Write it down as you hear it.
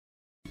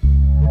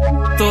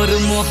तोर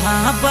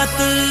मोहब्बत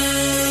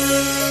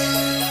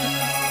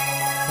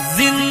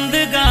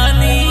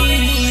जिंदगानी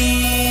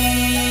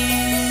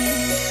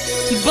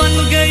बन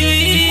गई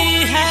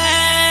है,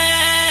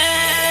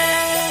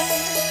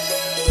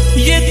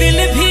 ये दिल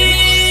भी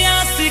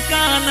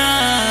आशिकाना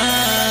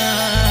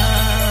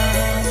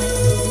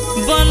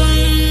बन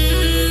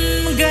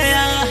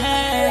गया है।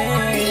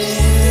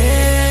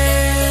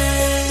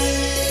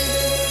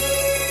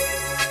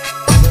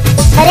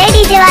 अरे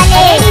डीजे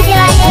वाले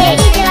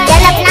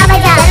चल अपना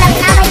बजा,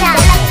 अपना बजा।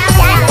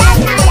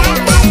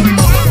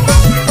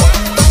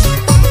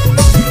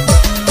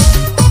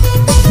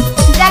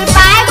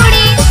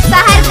 जलपाईगुड़ी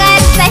शहर कर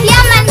सहिया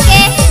मन के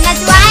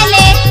नचवाए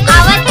ले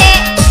आवत है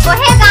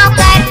कोहे गाँव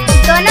कर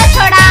दोनों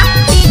छोड़ा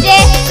डीजे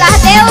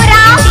सहदेव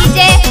राव,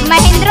 डीजे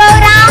महेंद्र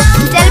राव,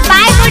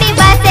 जलपाईगुड़ी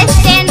बस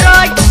स्टैंड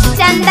रोड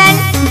चंदन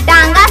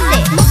डांगा से।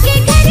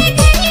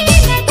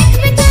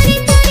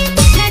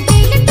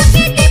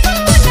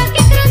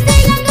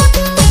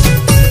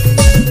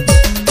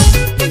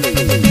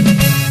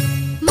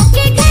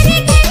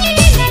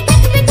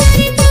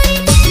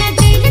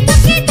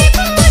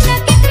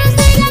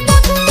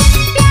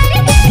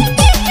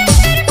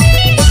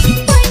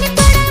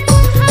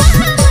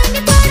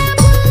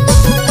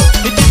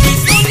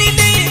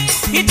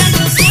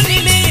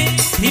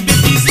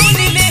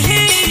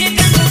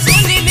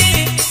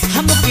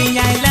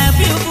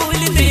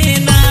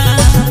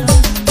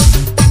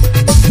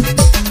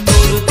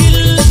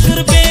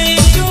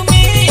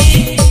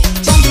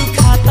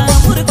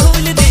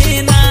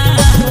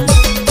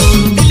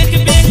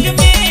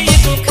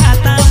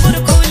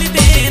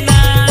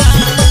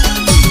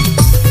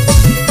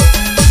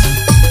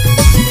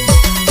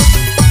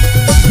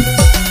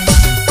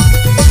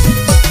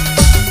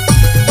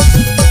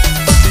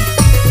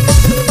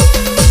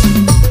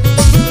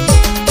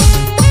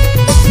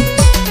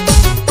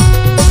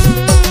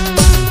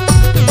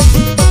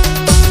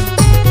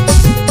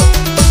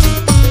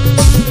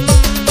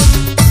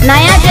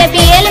 नया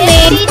JBL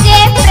में डीजे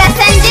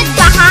प्रसेंजित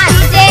पाहन,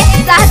 डीजे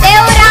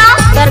सहदेव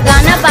राव कर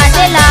गाना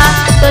बाजेला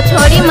तो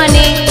छोड़ी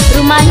मने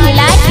रुमाल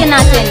हिलाए के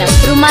नाचे न,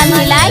 रुमाल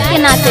हिलाए के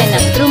नाचे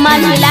न,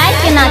 रुमाल हिलाए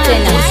के नाचे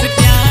न।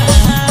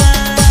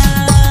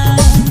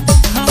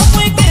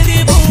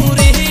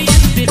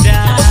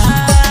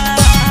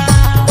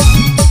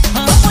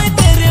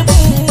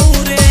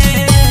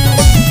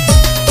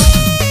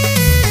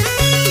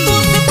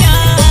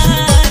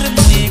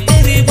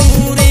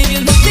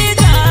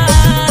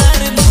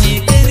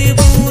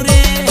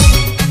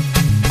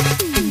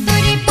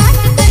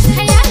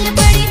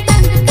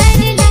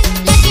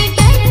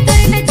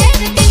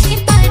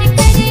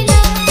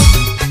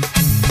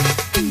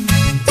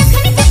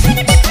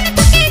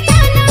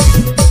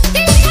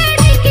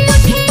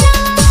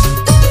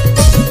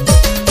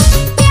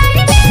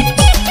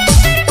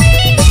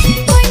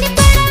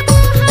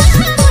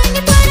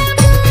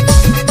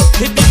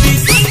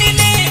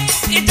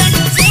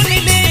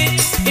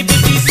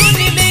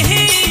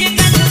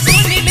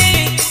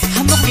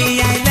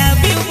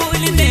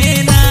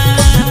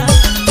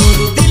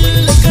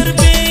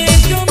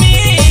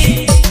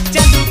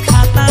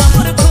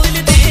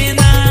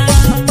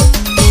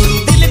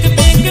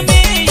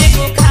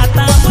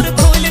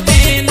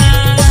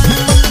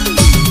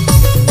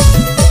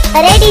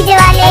 अरे डीजे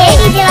वाले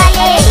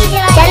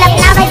चल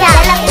अपना बजा,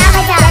 अपना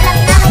बजा।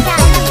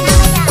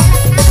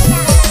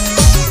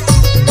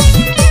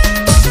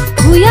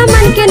 भूया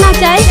मन के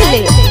नचाए के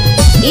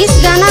लिए इस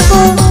गाना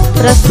को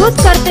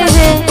प्रस्तुत करते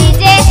हैं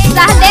डीजे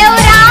सहदेव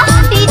राव,